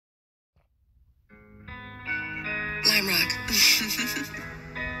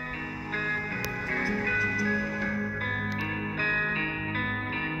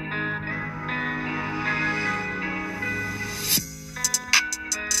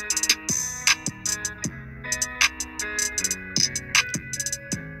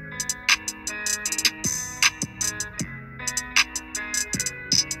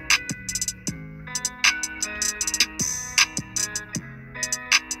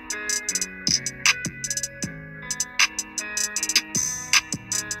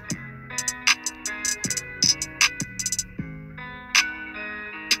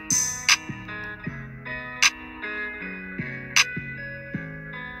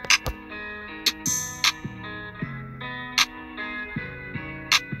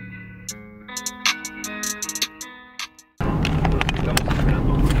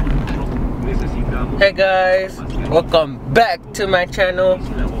Hey guys, welcome back to my channel.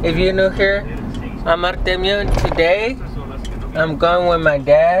 If you're new here, I'm Artemio. Today I'm going with my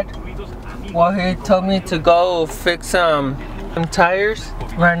dad. Well, he told me to go fix some tires.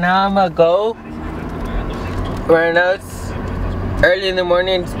 Right now I'm gonna go. Right now it's early in the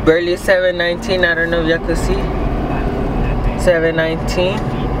morning. It's barely 7:19. I don't know if y'all can see. 7:19.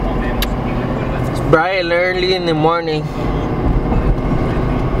 It's bright and early in the morning.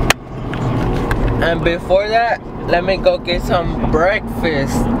 And before that, let me go get some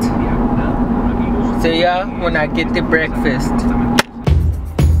breakfast. See ya when I get the breakfast.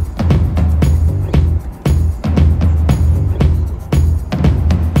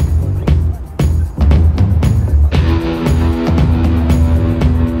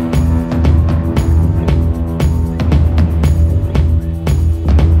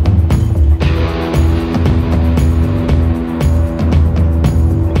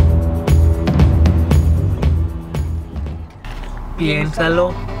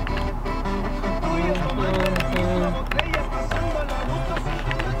 Piénsalo.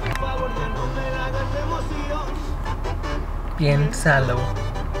 Piénsalo.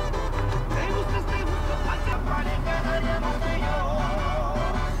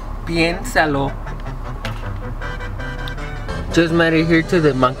 Piénsalo. Just made it here to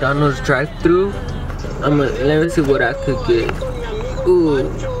the McDonald's drive-thru. Let me see what I could get. Ooh.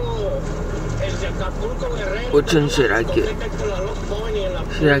 Which one should I get?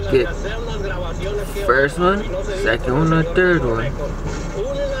 Should I get first one, second one, or third one?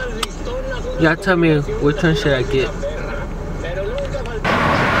 Y'all tell me which one should I get.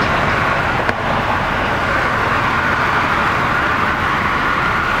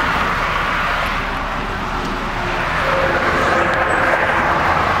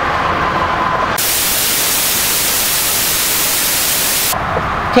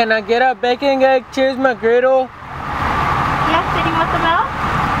 Can I get a bacon, egg, cheese, McGriddle? Yes, did you want the milk?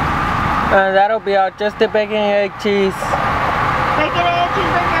 That'll be all. Just the bacon, egg, cheese. Bacon, egg,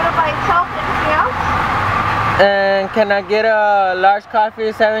 cheeseburger by itself, anything else? And can I get a large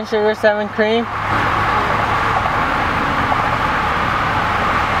coffee, 7 sugar, 7 cream?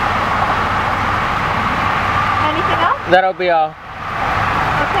 Anything else? That'll be all.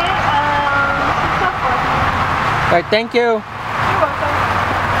 Okay, Alright, thank you. You're welcome.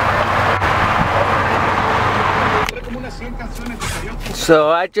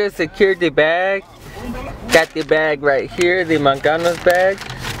 So I just secured the bag. Got the bag right here, the McDonald's bag.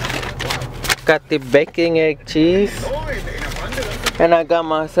 Got the bacon, egg, cheese. And I got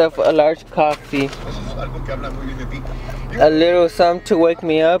myself a large coffee. A little something to wake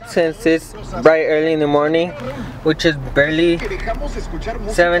me up since it's bright early in the morning, which is barely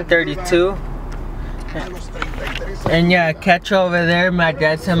 7:32. And yeah, catch over there, my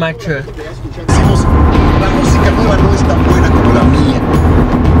dad's in my truck. La música nueva no es tan buena como la mía.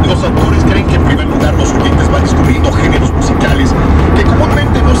 Los autores creen que en primer lugar los oyentes van descubriendo géneros musicales que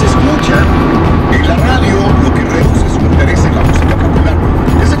comúnmente no se escuchan en la radio, lo que reduce su interés en la música popular.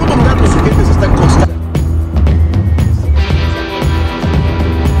 En segundo lugar, los oyentes están constantes.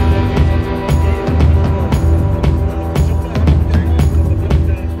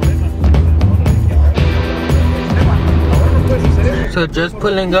 So just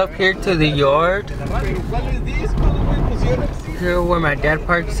pulling up here to the yard. Here where my dad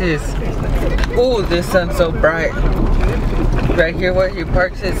parks his. Ooh, this sun's so bright. Right here where he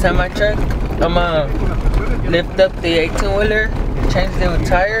parks his semi-truck. I'm gonna lift up the 18-wheeler, change the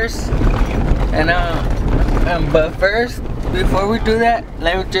tires, and but first, before we do that,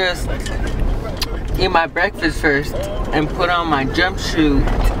 let me just eat my breakfast first and put on my jumpsuit.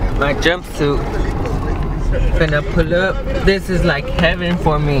 Finna pull up. This is like heaven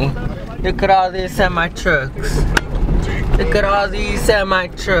for me. Look at all these semi-trucks. Look at all these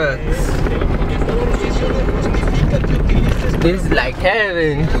semi-trucks. This is like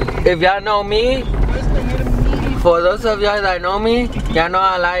heaven. If y'all know me, for those of y'all that know me, y'all know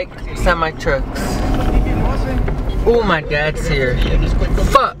I like semi-trucks. Oh, my dad's here.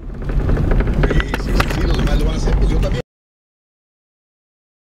 Fuck.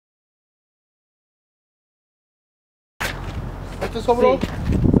 ¿Este sobró? Sí.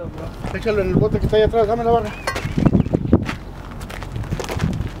 Échalo en el bote que está ahí atrás, dame la barra.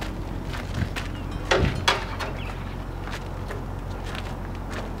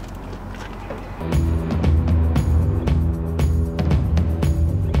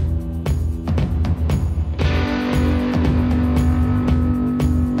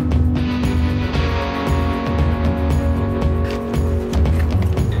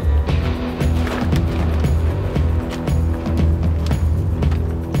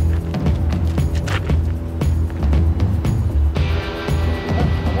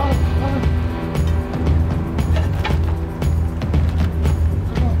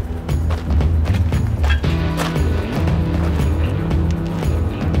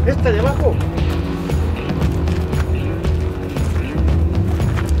 Este de abajo.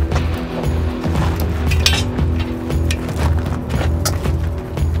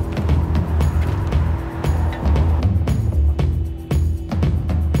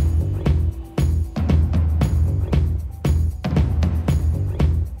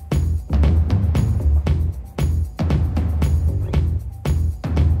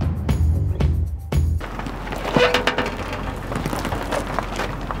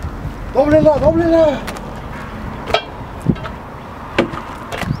 ¡Dóblela, dóblela!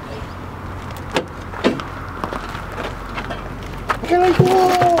 ¿Qué le hizo?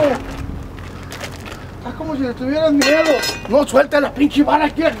 Está como si le tuvieras miedo. No, suelta la pinche vara,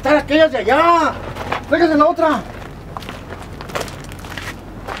 quiere quitar aquellas de allá. Tráigase la otra.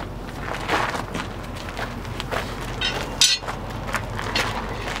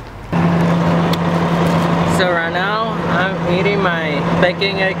 So right now, I'm eating my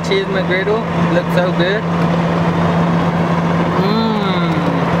bacon egg cheese McGriddle. Looks so good.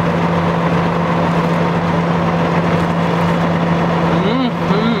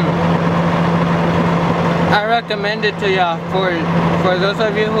 I recommend it to y'all. For those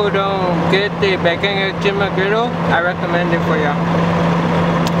of you who don't get the bacon egg cheese McGriddle, I recommend it for y'all.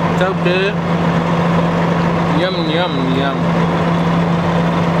 So good. Yum, yum, yum.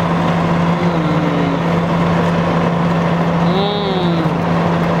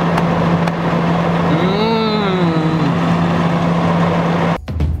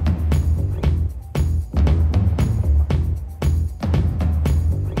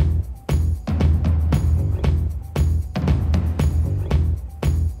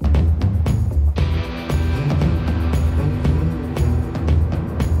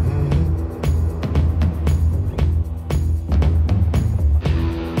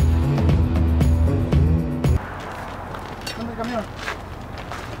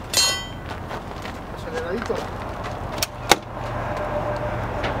 Aceleradito.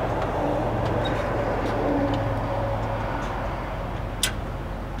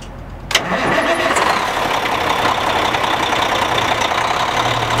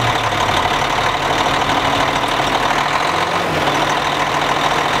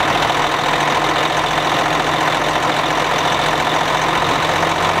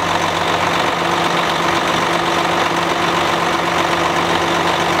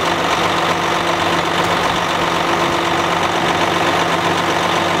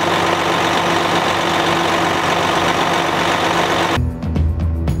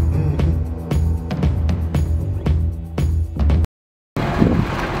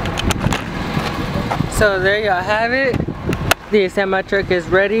 So there y'all have it. The semi-truck is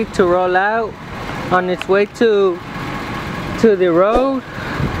ready to roll out on its way to the road.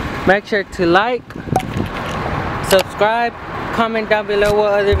 Make sure to like, subscribe, comment down below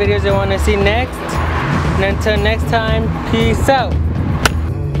what other videos you want to see next. And until next time, peace out.